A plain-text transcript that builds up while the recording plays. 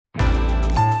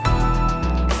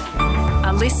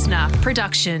listener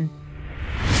production.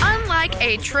 Unlike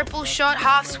a triple shot,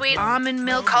 half sweet, almond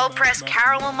milk, cold pressed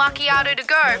caramel macchiato to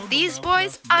go, these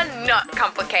boys are not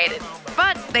complicated.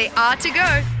 But they are to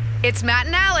go. It's Matt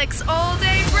and Alex all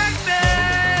day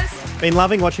breakfast. Been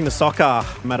loving watching the soccer,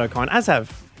 Matt O'Kine, as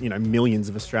have, millions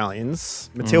of Australians.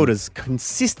 Matilda's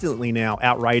consistently now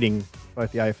outrating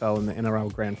both the AFL and the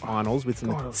NRL grand finals with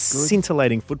some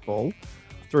scintillating football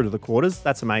through to the quarters.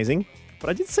 That's amazing.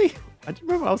 But I did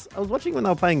remember I was watching when they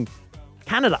were playing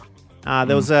Canada.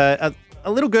 There was a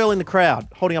little girl in the crowd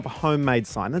holding up a homemade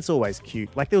sign. That's always cute.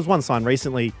 Like there was one sign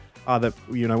recently that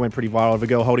went pretty viral of a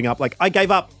girl holding up like, I gave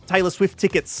up Taylor Swift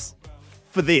tickets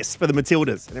for the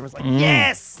Matildas. And everyone's like,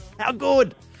 yes, how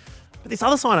good. But this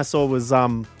other sign I saw was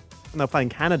when they were playing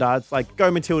Canada, it's like,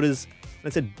 go Matildas. And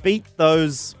it said, beat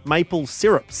those maple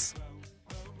syrups.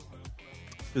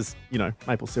 Because,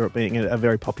 maple syrup being a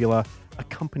very popular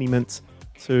accompaniment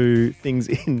to things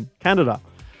in Canada.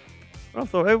 I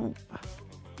thought,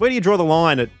 where do you draw the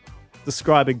line at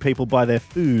describing people by their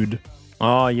food?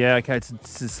 Oh, yeah, okay.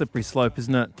 It's a slippery slope,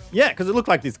 isn't it? Yeah, because it looked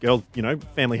like this girl,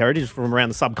 family heritage from around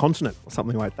the subcontinent or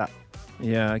something like that.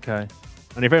 Yeah, okay.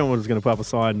 And if everyone was going to put up a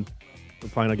sign, we're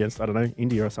playing against, I don't know,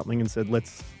 India or something, and said,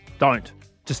 Don't.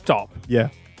 Just stop. Yeah.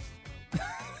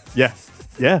 Yeah.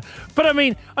 Yeah. But I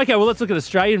mean, okay, well, let's look at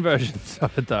Australian versions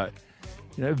of it, though.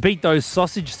 Beat those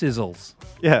sausage sizzles.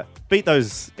 Yeah. Beat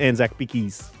those Anzac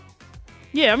Bickies.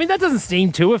 Yeah, I mean, that doesn't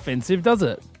seem too offensive, does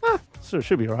it? So it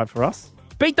should be all right for us.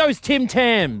 Beat those Tim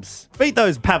Tams. Beat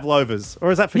those Pavlovas.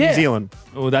 Or is that for New Zealand?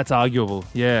 Oh, that's arguable.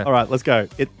 Yeah. All right, let's go.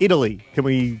 Italy. Can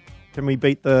we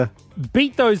beat the...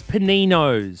 Beat those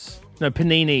Paninos. No,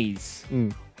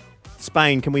 Paninis.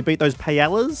 Spain. Can we beat those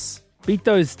paellas? Beat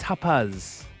those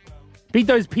tapas. Beat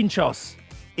those pinchos.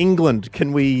 England.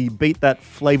 Can we beat that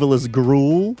flavourless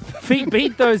gruel?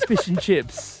 Beat those fish and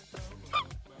chips.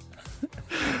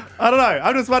 I don't know.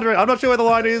 I'm just wondering. I'm not sure where the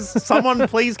line is. Someone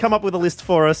please come up with a list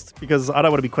for us because I don't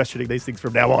want to be questioning these things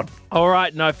from now on. All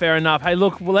right. No, fair enough. Hey,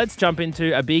 look, well, let's jump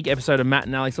into a big episode of Matt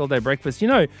and Alex All Day Breakfast.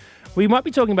 We might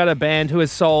be talking about a band who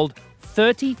has sold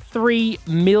 33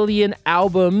 million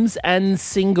albums and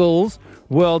singles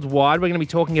worldwide. We're going to be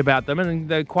talking about them, and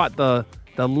they're quite the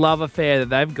love affair that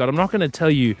they've got. I'm not going to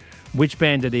tell you which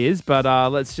band it is, but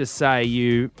let's just say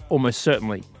you almost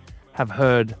certainly have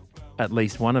heard at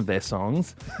least one of their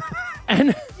songs.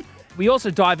 And we also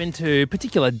dive into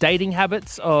particular dating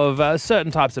habits of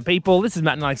certain types of people. This is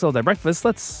Matt and Alex All Day Breakfast.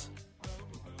 Let's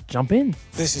jump in.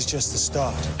 This is just the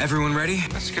start. Everyone ready?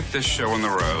 Let's get this show on the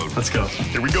road. Let's go.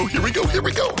 Here we go.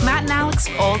 Matt and Alex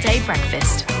All Day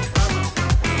Breakfast.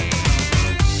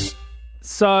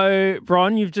 So,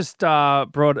 Bron, you've just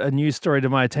brought a news story to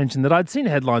my attention that I'd seen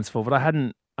headlines for, but I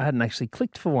hadn't actually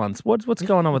clicked for once. What's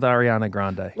going on with Ariana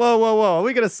Grande? Whoa. Are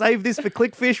we going to save this for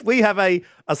Clickfish? We have a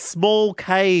small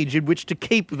cage in which to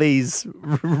keep these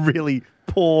really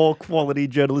poor quality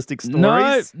journalistic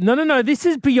stories. No. This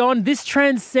is beyond. This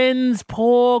transcends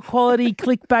poor quality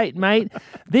clickbait, mate.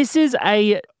 This is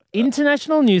a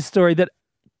international news story that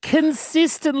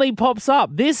consistently pops up.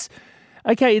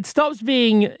 It stops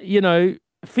being,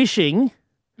 fishing.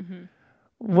 Mm-hmm.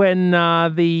 When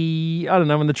when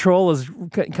the trawler's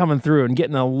coming through and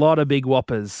getting a lot of big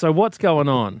whoppers. So what's going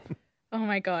on? Oh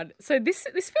my God. So this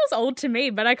feels old to me,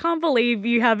 but I can't believe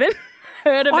you haven't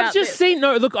heard about I've just seen,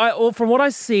 from what I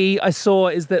saw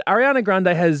is that Ariana Grande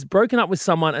has broken up with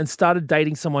someone and started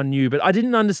dating someone new, but I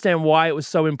didn't understand why it was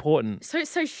so important.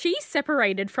 So she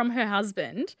separated from her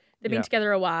husband. They've been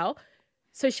together a while.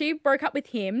 So she broke up with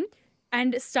him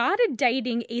and started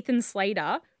dating Ethan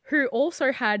Slater, who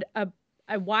also had a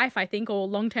wife, I think, or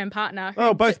long-term partner.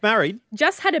 Oh, both married.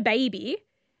 Just had a baby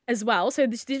as well. So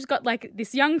she's got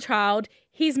this young child.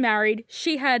 He's married.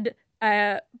 She had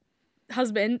a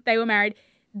husband. They were married.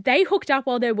 They hooked up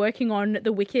while they're working on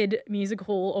the Wicked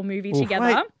musical or movie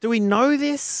together. Wait, do we know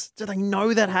this? Do they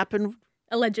know that happened?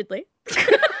 Allegedly.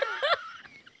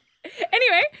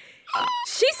 Anyway,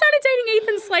 she started dating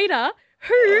Ethan Slater,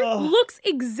 who looks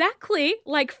exactly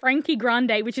like Frankie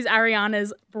Grande, which is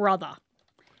Ariana's brother.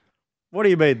 What do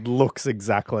you mean, looks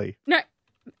exactly? No,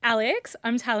 Alex,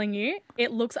 I'm telling you,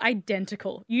 it looks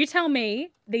identical. You tell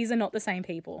me these are not the same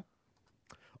people.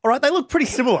 All right, they look pretty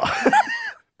similar.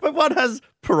 But one has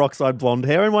peroxide blonde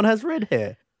hair and one has red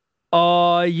hair.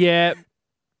 Oh, yeah.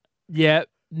 Yeah,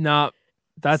 no,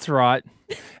 that's right.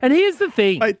 And here's the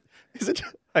thing. Wait,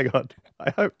 hang on. I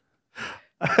hope...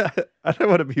 I don't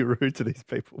want to be rude to these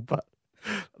people, but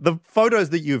the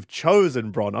photos that you've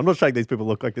chosen, Bron, I'm not saying these people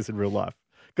look like this in real life.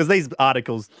 Because these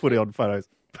articles put it on photos,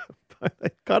 they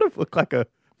kind of look like a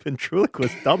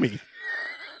ventriloquist dummy.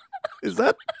 Is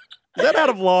that Is that out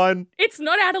of line? It's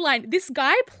not out of line. This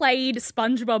guy played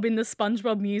SpongeBob in the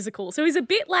SpongeBob musical, so he's a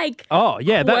bit like Oh,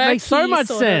 yeah, that makes so quirky, much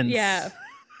sort of. sense. Yeah,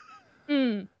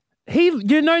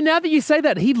 Now that you say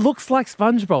that, he looks like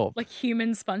SpongeBob. like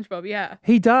human SpongeBob. Yeah.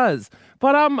 He does.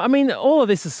 But I mean, all of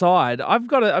this aside, I've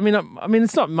got to. I mean,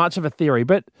 it's not much of a theory,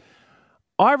 but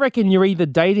I reckon you're either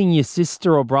dating your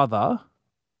sister or brother,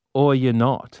 or you're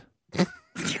not.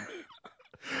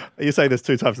 Are you saying there's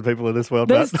two types of people in this world,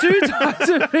 There's Matt? two types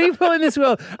of people in this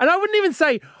world, and I wouldn't even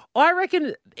say. I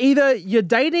reckon either you're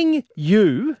dating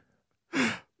you,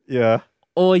 Yeah.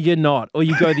 or you're not, or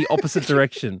you go the opposite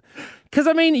direction. Because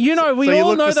I mean, we So you all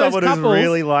look know for those someone couples. who's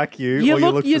really like you, or you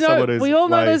look for someone who's we all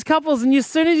know like- those couples, and as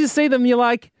soon as you see them, you're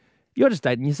like, you're just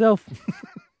dating yourself.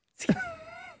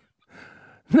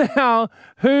 Now,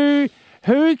 who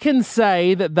can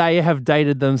say that they have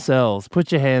dated themselves?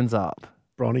 Put your hands up.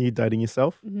 Bron, are you dating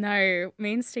yourself? No,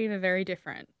 me and Steve are very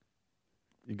different.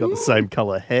 You've got the same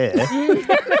colour hair.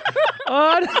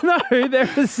 I don't know. There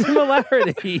are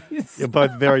similarities. You're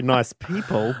both very nice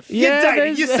people. Yeah, you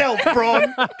dated there's- yourself,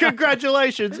 Bron.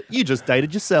 Congratulations. You just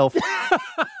dated yourself.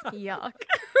 Yuck.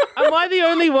 Am I the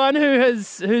only one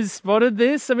who's spotted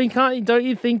this? I mean, don't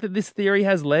you think that this theory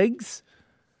has legs?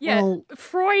 Yeah, Well-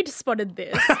 Freud spotted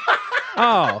this.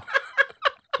 Oh,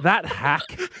 that hack.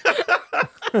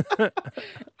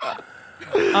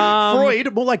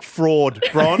 Freud, more like fraud,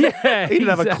 Bron. Yeah, He didn't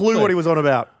have a clue exactly. what he was on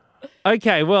about.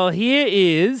 Okay, well,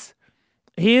 here's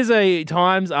a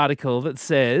Times article that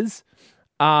says,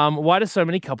 why do so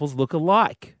many couples look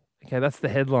alike? Okay, that's the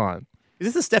headline. Is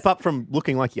this a step up from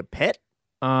looking like your pet?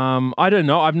 I don't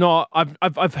know.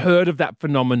 I've heard of that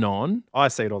phenomenon. I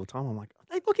see it all the time. I'm like,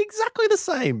 they look exactly the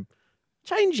same.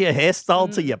 Change your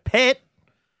hairstyle to your pet.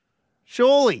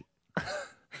 Surely.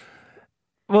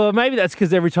 Well, maybe that's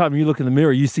because every time you look in the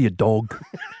mirror, you see a dog.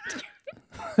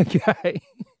 Okay.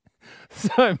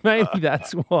 So maybe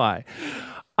that's why.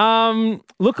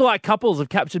 Lookalike couples have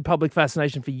captured public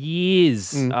fascination for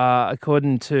years,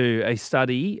 according to a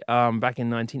study back in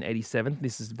 1987.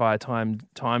 This is via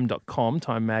time.com,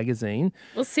 Time magazine.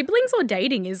 Well, siblings or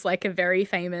dating is like a very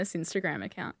famous Instagram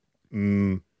account.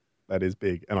 That is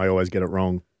big. And I always get it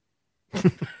wrong.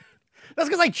 That's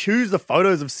because they choose the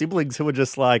photos of siblings who are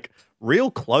just like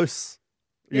real close,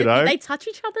 you know? They touch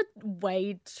each other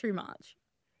way too much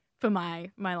for my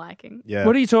liking. Yeah.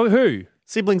 What are you talking? Who?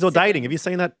 Siblings or dating? Have you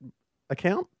seen that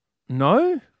account?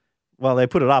 No? Well, they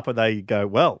put it up and they go,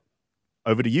 well,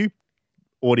 over to you,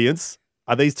 audience.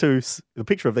 Are these two, the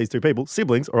picture of these two people,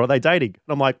 siblings, or are they dating?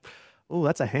 And I'm like, oh,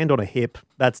 that's a hand on a hip.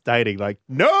 That's dating. Like,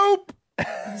 nope.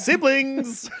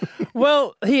 Siblings.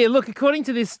 Well, here, look, according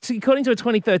to a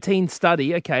 2013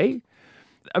 study, okay,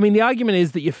 I mean, the argument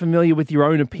is that you're familiar with your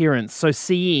own appearance. So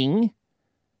seeing,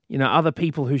 other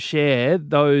people who share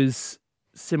those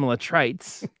similar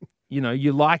traits,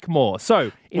 you like more.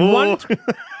 So in one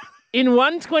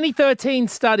 2013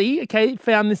 study, okay,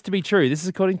 found this to be true. This is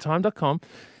according to time.com,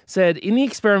 said in the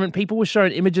experiment, people were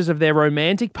shown images of their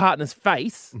romantic partner's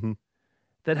face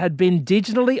that had been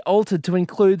digitally altered to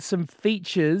include some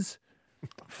features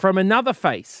from another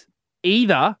face,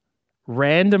 either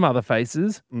random other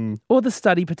faces or the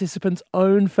study participant's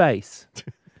own face.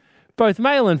 Both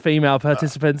male and female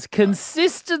participants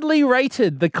consistently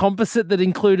rated the composite that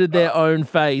included their own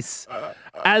face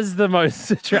as the most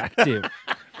attractive.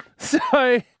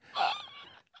 So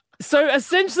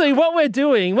essentially what we're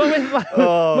doing, when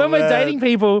we're dating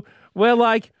people, we're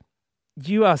like,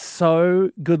 you are so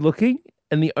good looking.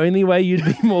 And the only way you'd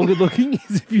be more good looking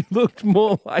is if you looked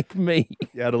more like me.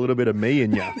 You had a little bit of me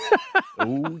in you.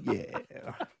 Oh, yeah.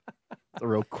 It's a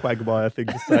real quagmire thing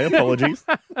to say. Apologies.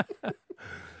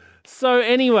 So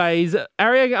anyways,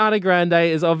 Ariana Grande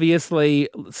is obviously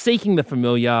seeking the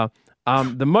familiar.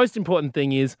 The most important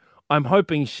thing is I'm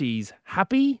hoping she's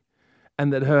happy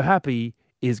and that her happy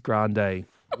is Grande.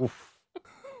 Oof.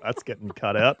 That's getting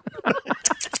cut out.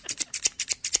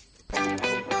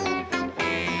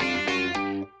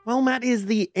 Well, Matt, is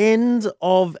the end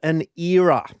of an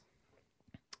era,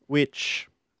 which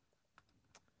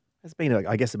has been,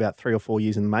 I guess, about 3 or 4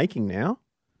 years in the making now,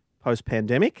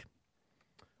 post-pandemic.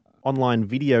 Online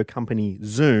video company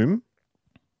Zoom,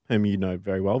 whom you know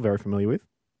very well, very familiar with,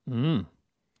 and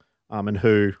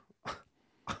who,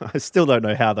 I still don't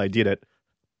know how they did it,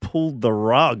 pulled the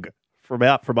rug from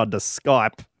under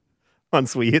Skype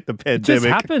once we hit the pandemic. It just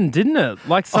happened, didn't it?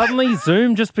 Like suddenly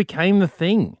Zoom just became the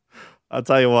thing. I'll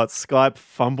tell you what, Skype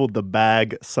fumbled the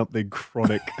bag something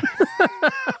chronic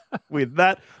with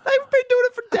that. They've been doing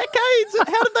it for decades.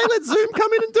 How did they let Zoom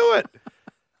come in and do it?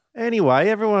 Anyway,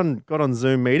 everyone got on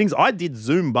Zoom meetings. I did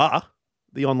Zumba,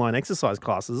 the online exercise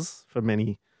classes, for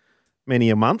many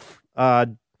a month.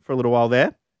 for a little while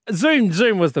there.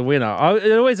 Zoom was the winner.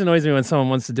 It always annoys me when someone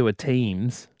wants to do a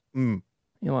Teams. Mm.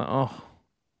 You're like, oh,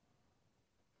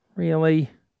 really?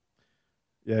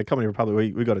 Yeah, Comedy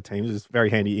Republic, we got a Teams. It's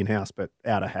very handy in-house, but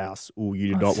out of house,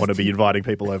 you do not want to be inviting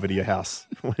people over to your house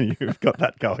when you've got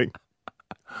that going.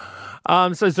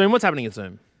 So Zoom, what's happening at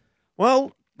Zoom?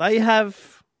 Well, they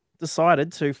have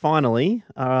decided to finally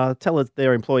tell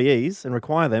their employees and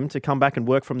require them to come back and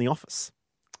work from the office,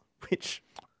 which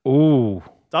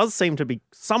does seem to be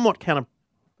somewhat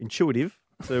counterintuitive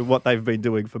to what they've been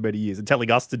doing for many years and telling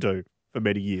us to do for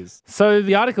many years. So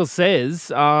the article says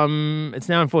it's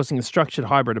now enforcing a structured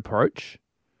hybrid approach,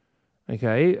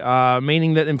 okay,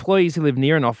 meaning that employees who live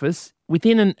near an office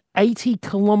within an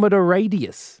 80-kilometre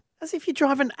radius. As if you're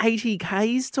driving 80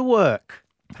 Ks to work.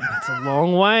 That's a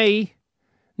long way.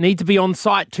 Need to be on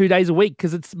site 2 days a week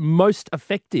because it's most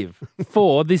effective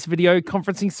for this video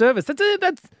conferencing service.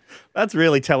 That's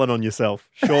really telling on yourself,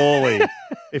 surely.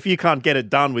 If you can't get it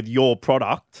done with your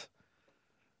product...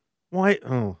 Why?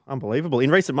 Oh, unbelievable. In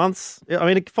recent months, I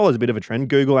mean, it follows a bit of a trend.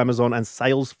 Google, Amazon, and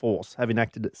Salesforce have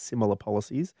enacted similar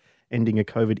policies, ending a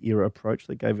COVID-era approach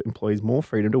that gave employees more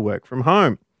freedom to work from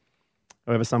home.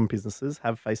 However, some businesses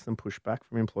have faced some pushback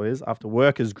from employers after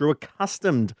workers grew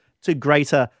accustomed to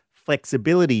greater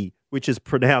flexibility, which is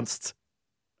pronounced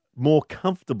more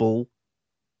comfortable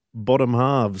bottom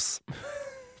halves.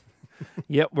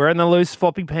 Yep, wearing the loose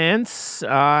floppy pants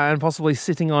and possibly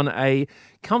sitting on a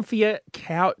comfier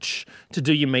couch to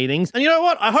do your meetings. And you know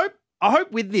what? I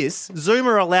hope with this, Zoom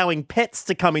are allowing pets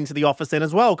to come into the office then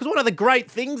as well. Because one of the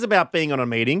great things about being on a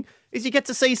meeting is you get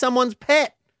to see someone's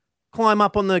pet climb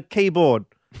up on the keyboard.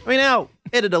 I mean, our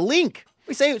editor Link,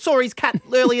 we saw his cat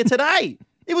earlier today.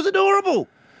 It was adorable.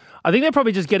 I think they're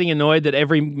probably just getting annoyed that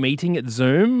every meeting at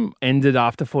Zoom ended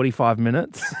after 45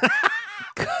 minutes.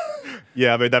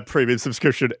 Yeah, I mean, that premium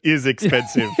subscription is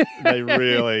expensive. They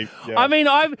really... Yeah. I mean,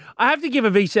 I have to give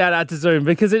a big shout out to Zoom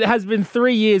because it has been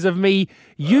 3 years of me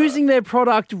using their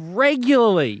product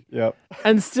regularly. Yep.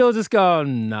 And still just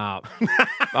going, nah,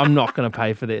 I'm not going to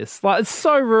pay for this. Like, it's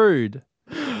so rude.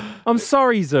 I'm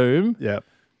sorry, Zoom. Yeah.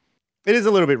 It is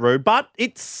a little bit rude, but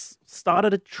it's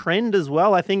started a trend as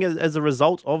well. I think as a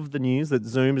result of the news that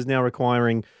Zoom is now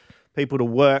requiring people to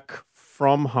work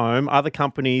from home, other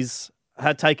companies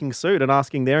had taken suit and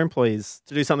asking their employees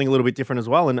to do something a little bit different as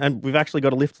well. And we've actually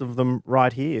got a list of them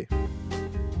right here.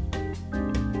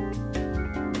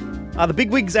 The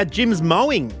bigwigs at Jim's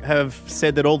Mowing have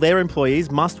said that all their employees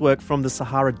must work from the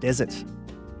Sahara Desert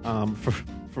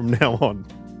from now on.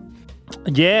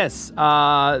 Yes.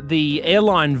 The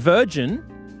airline Virgin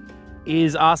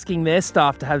is asking their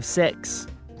staff to have sex.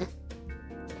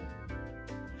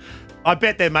 I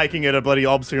bet they're making it a bloody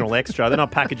optional extra. They're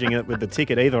not packaging it with the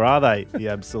ticket either, are they? The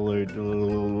absolute...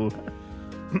 What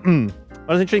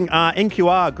was interesting,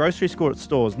 NQR grocery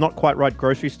stores, not quite right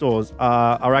grocery stores,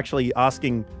 are actually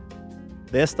asking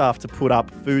their staff to put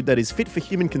up food that is fit for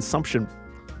human consumption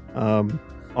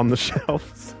on the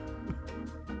shelves.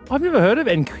 I've never heard of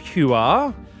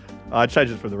NQR. I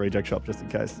changed it from the Reject Shop just in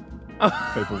case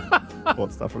people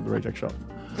bought stuff from the Reject Shop.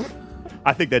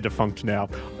 I think they're defunct now.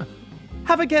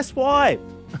 Have a guess why.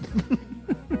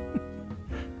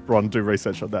 Bron, do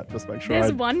research on that. Just make sure.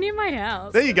 There's one near my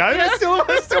house. There you go.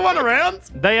 There's still one around.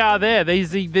 They are there. The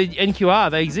NQR.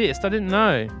 They exist. I didn't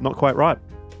know. Not quite right.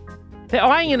 They're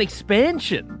eyeing an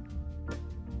expansion.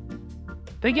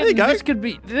 They're getting, there you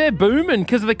go. They're booming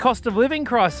because of the cost of living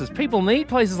crisis. People need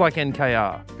places like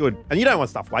NKR. Good. And you don't want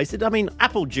stuff wasted. I mean,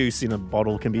 apple juice in a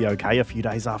bottle can be okay a few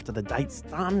days after the date's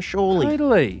done, surely.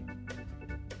 Totally.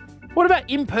 What about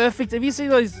imperfect? Have you seen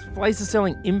those places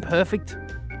selling imperfect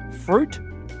fruit?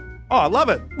 Oh, I love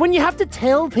it. When you have to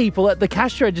tell people at the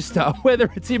cash register whether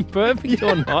it's imperfect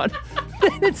or not,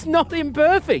 then it's not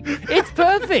imperfect. It's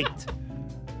perfect.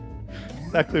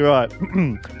 Exactly right.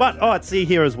 But I see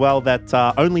here as well that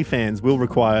OnlyFans will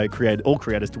require all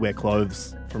creators to wear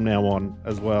clothes from now on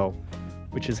as well,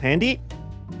 which is handy.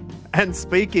 And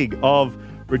speaking of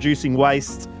reducing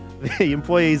waste, the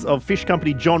employees of fish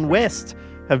company John West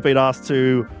have been asked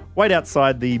to wait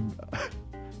outside the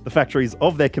factories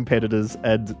of their competitors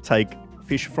and take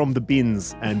fish from the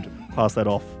bins and pass that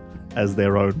off as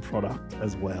their own product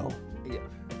as well.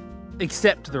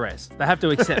 Accept the rest. They have to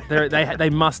accept. They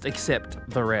must accept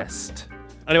the rest.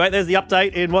 Anyway, there's the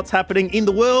update in what's happening in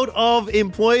the world of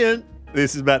employment.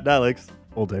 This is Matt and Alex,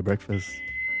 All Day Breakfast.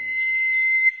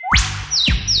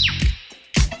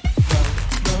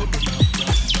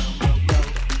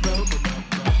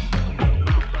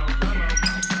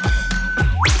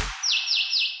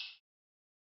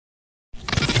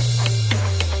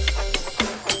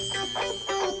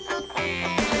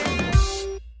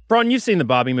 Bron, you've seen the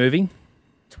Barbie movie.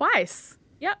 Twice.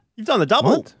 Yep. You've done the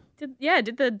double. What?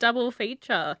 Did the double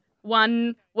feature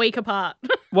 1 week apart.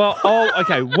 Well,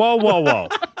 okay. Whoa.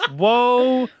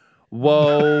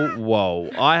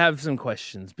 I have some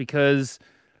questions because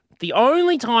the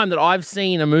only time that I've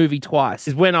seen a movie twice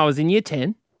is when I was in year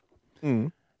 10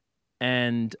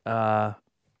 and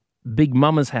Big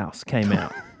Mama's House came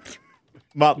out.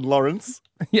 Martin Lawrence.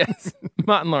 Yes,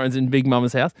 Martin Lawrence in Big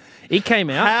Mama's House. It came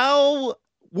out. How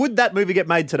would that movie get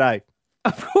made today?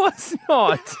 Of course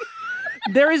not.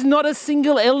 There is not a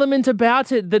single element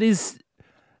about it that is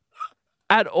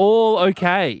at all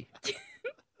okay.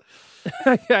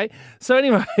 Okay. So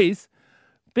anyways,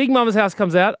 Big Mama's House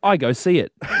comes out. I go see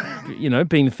it. You know,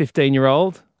 being the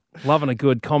 15-year-old, loving a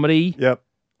good comedy. Yep.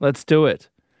 Let's do it.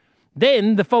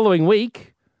 Then the following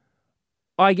week,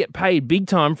 I get paid big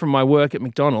time from my work at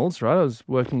McDonald's, right? I was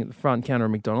working at the front counter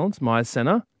of McDonald's, Myers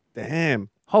Centre. Damn.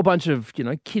 Whole bunch of,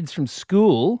 kids from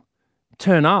school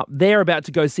turn up. They're about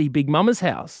to go see Big Mama's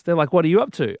House. They're like, what are you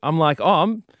up to? I'm like,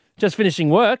 I'm just finishing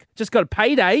work. Just got a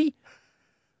payday.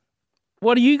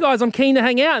 What are you guys? I'm keen to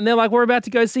hang out. And they're like, we're about to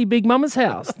go see Big Mama's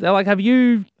House. They're like, have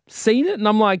you seen it? And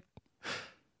I'm like,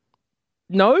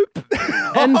 nope.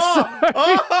 And so,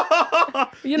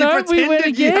 we went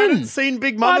again. You hadn't seen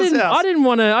Big Mama's House. I didn't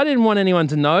want anyone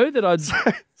to know that I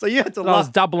had to was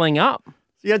doubling up.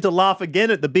 You had to laugh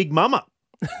again at the Big Mama.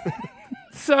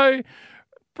 So,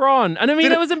 Bron, and I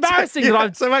mean, it was embarrassing.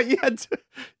 So, mate,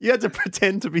 you had to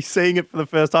pretend to be seeing it for the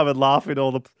first time and laugh in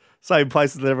all the same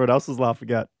places that everyone else was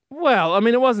laughing at. Well, I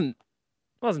mean, it wasn't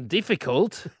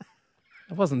difficult.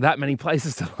 There wasn't that many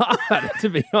places to laugh at it, to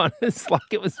be honest. Like,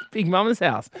 it was Big Mama's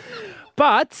House.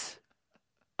 But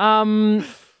 $174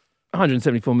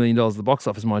 million at the box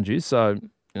office, mind you, so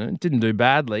it didn't do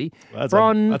badly. Well,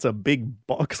 Bron, that's a big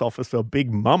box office for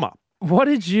Big Mama. Why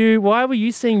were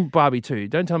you seeing Barbie 2?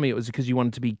 Don't tell me it was because you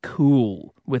wanted to be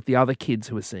cool with the other kids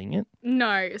who were seeing it.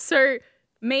 No. So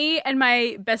me and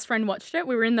my best friend watched it.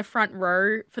 We were in the front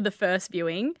row for the first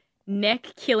viewing.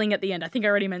 Neck killing at the end. I think I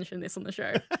already mentioned this on the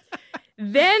show.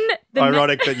 Then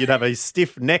ironic that you'd have a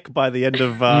stiff neck by the end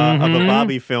of a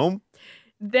Barbie film.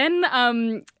 Then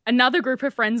another group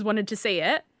of friends wanted to see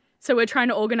it, so we're trying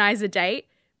to organise a date.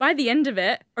 By the end of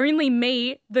it, only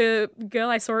me, the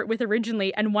girl I saw it with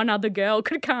originally, and one other girl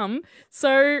could come.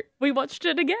 So we watched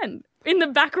it again in the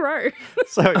back row.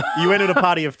 So you went at a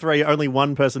party of 3, only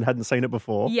one person hadn't seen it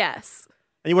before. Yes.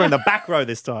 And you were in the back row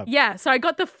this time. Yeah, so I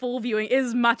got the full viewing. It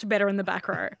is much better in the back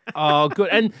row. Oh, good.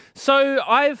 And so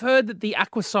I've heard that the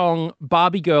Aqua song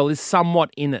Barbie Girl is somewhat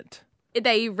in it.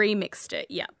 They remixed it,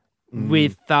 yeah.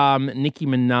 With Nicki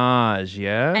Minaj,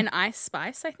 yeah? And Ice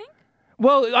Spice, I think.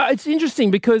 Well, it's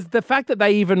interesting because the fact that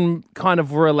they even kind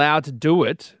of were allowed to do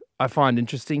it, I find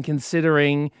interesting,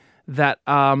 considering that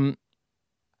that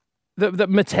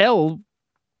Mattel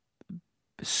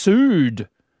sued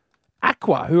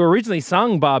Aqua, who originally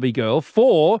sung Barbie Girl,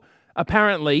 for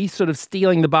apparently sort of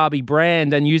stealing the Barbie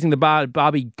brand and using the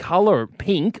Barbie color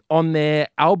pink on their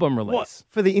album release. What?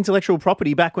 For the intellectual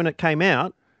property back when it came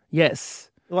out?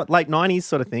 Yes. What, late 90s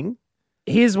sort of thing?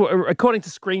 Here's what, according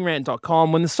to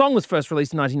ScreenRant.com, when the song was first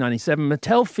released in 1997,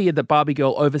 Mattel feared that Barbie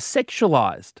Girl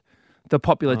over-sexualized the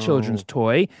popular children's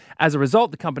toy. As a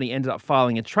result, the company ended up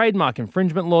filing a trademark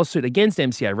infringement lawsuit against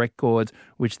MCA Records,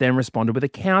 which then responded with a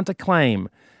counterclaim.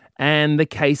 And the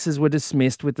cases were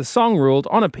dismissed with the song ruled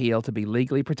on appeal to be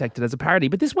legally protected as a parody.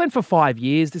 But this went for 5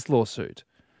 years, this lawsuit.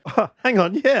 Oh, hang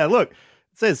on. Yeah, look. It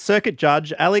says Circuit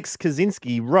Judge Alex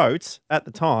Kaczynski wrote at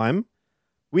the time,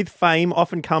 with fame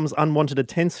often comes unwanted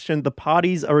attention. The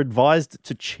parties are advised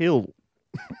to chill.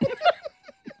 How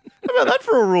about that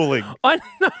for a ruling? I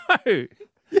know.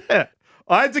 Yeah.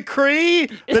 I decree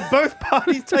that both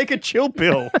parties take a chill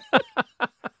pill.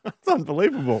 That's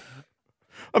unbelievable.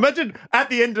 Imagine at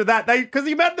the end of that, because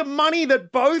the amount of money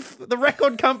that both the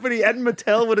record company and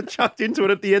Mattel would have chucked into it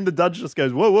at the end, the judge just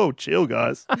goes, whoa, chill,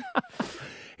 guys.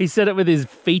 He said it with his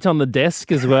feet on the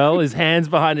desk as well, his hands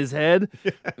behind his head.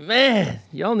 Yeah. Man,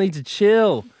 y'all need to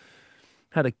chill.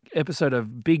 Had an episode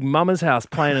of Big Mama's House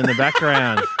playing in the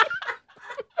background.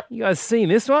 You guys seen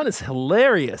this one? It's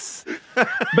hilarious.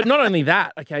 But not only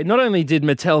that, okay, not only did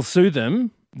Mattel sue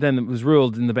them, then it was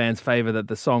ruled in the band's favour that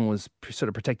the song was sort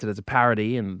of protected as a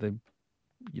parody, and the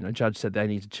judge said they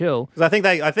need to chill. Because I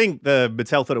think the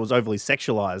Mattel thought it was overly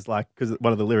sexualized, like because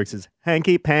one of the lyrics is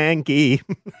hanky panky,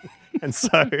 and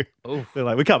so they're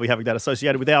like, we can't be having that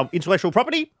associated with our intellectual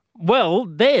property. Well,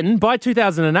 then by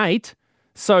 2008,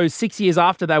 so 6 years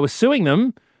after they were suing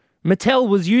them, Mattel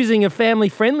was using a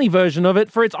family-friendly version of it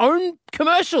for its own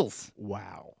commercials.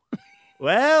 Wow.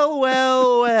 Well.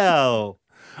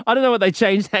 I don't know what they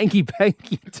changed hanky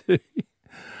panky to.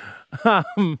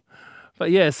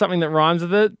 But yeah, something that rhymes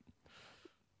with it.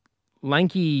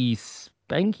 Lanky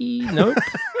spanky? Nope.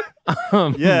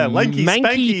 Yeah, lanky Manky-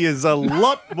 spanky is a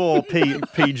lot more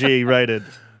PG rated.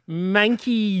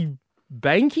 Manky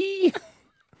banky?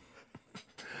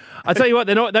 I tell you what,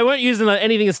 they weren't using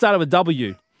anything that started with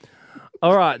W.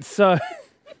 All right, so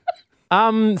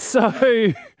that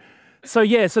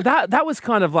was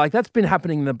kind of like, that's been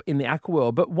happening in the aqua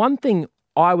world. But one thing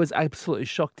I was absolutely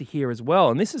shocked to hear as well,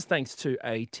 and this is thanks to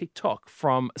a TikTok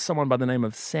from someone by the name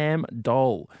of Sam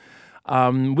Dole,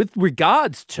 with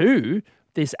regards to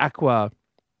this aqua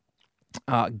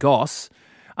goss.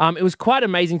 It was quite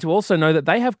amazing to also know that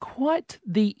they have quite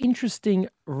the interesting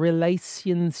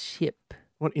relationship.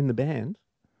 What, in the band?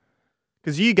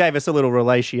 Because you gave us a little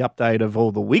relation update of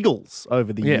all the Wiggles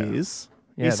over the years.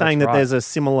 Yeah, You're saying that's that right. there's a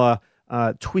similar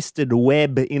twisted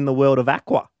web in the world of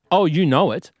aqua. Oh, you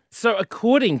know it. So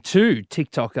according to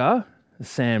TikToker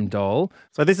Sam Dole,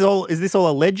 So is this all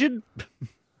alleged?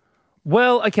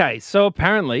 well, okay, so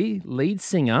apparently lead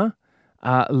singer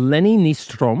Lenny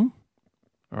Nystrom,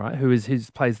 all right, who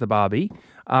plays the Barbie,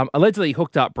 allegedly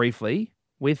hooked up briefly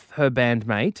with her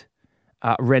bandmate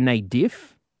Renee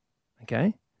Diff,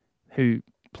 okay, who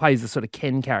plays the sort of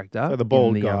Ken character. So the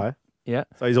bald in guy. Yeah.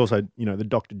 So he's also, the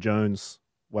Dr. Jones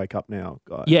wake up now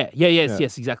guy.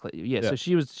 Yes, exactly. Yeah. So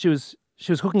she was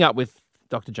hooking up with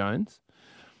Dr. Jones.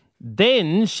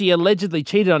 Then she allegedly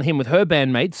cheated on him with her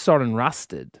bandmate Soren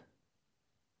Rusted.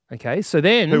 Okay, so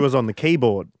then Who was on the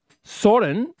keyboard?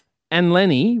 Soren and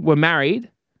Lenny were married,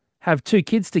 have 2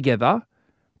 kids together,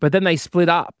 but then they split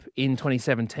up in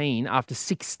 2017 after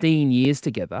 16 years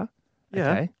together.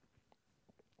 Yeah. Okay.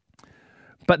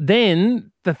 But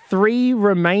then the 3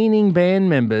 remaining band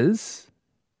members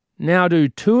now do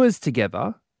tours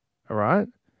together, all right?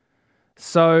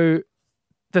 So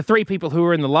the 3 people who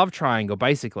were in the love triangle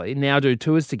basically now do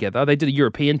tours together. They did a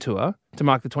European tour to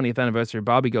mark the 20th anniversary of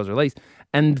Barbie Girl's release.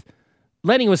 And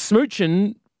Lenny was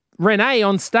smooching Renee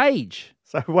on stage.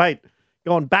 So wait,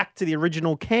 going back to the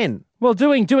original Ken. Well,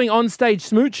 doing on-stage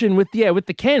smooching with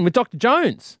the Ken, with Dr.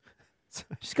 Jones.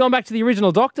 She's going back to the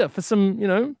original doctor for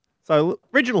some, So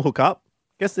original hookup,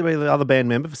 gets to be the other band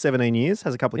member for 17 years,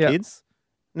 has a couple of Yeah. kids.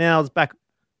 Now it's back.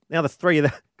 Now the 3 of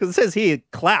them, because it says here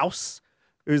Klaus,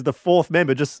 who's the 4th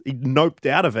member, he noped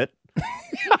out of it,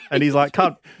 and he's like,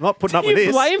 I'm not putting up with You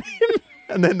this. blame him?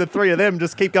 And then the 3 of them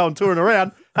just keep going touring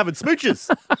around having smooches.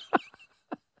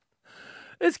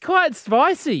 It's quite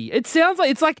spicy. It sounds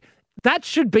like it's like that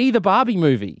should be the Barbie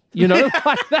movie,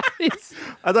 like that is.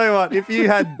 I tell you what, if you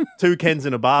had 2 Kens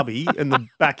and a Barbie in the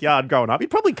backyard growing up,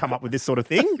 you'd probably come up with this sort of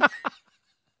thing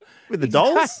with the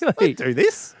dolls. Exactly. Don't do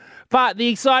this. But the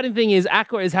exciting thing is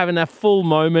Aqua is having a full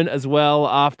moment as well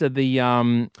after the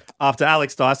After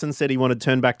Alex Dyson said he wanted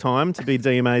Turn Back Time to be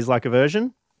DMA's like a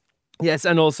version. Yes,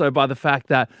 and also by the fact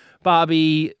that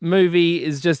Barbie movie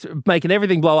is just making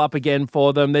everything blow up again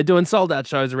for them. They're doing sold-out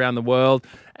shows around the world,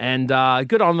 and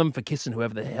good on them for kissing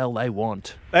whoever the hell they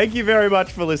want. Thank you very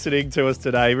much for listening to us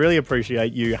today. Really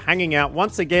appreciate you hanging out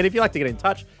once again. If you'd like to get in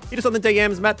touch, hit us on the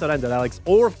DMs, matt.and.alex,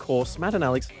 or of course,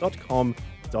 mattandalex.com.au.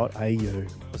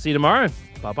 We'll see you tomorrow.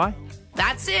 Bye-bye.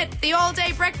 That's it. The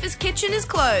all-day breakfast kitchen is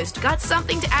closed. Got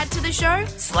something to add to the show?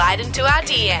 Slide into our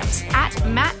DMs at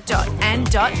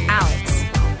matt.and.alex.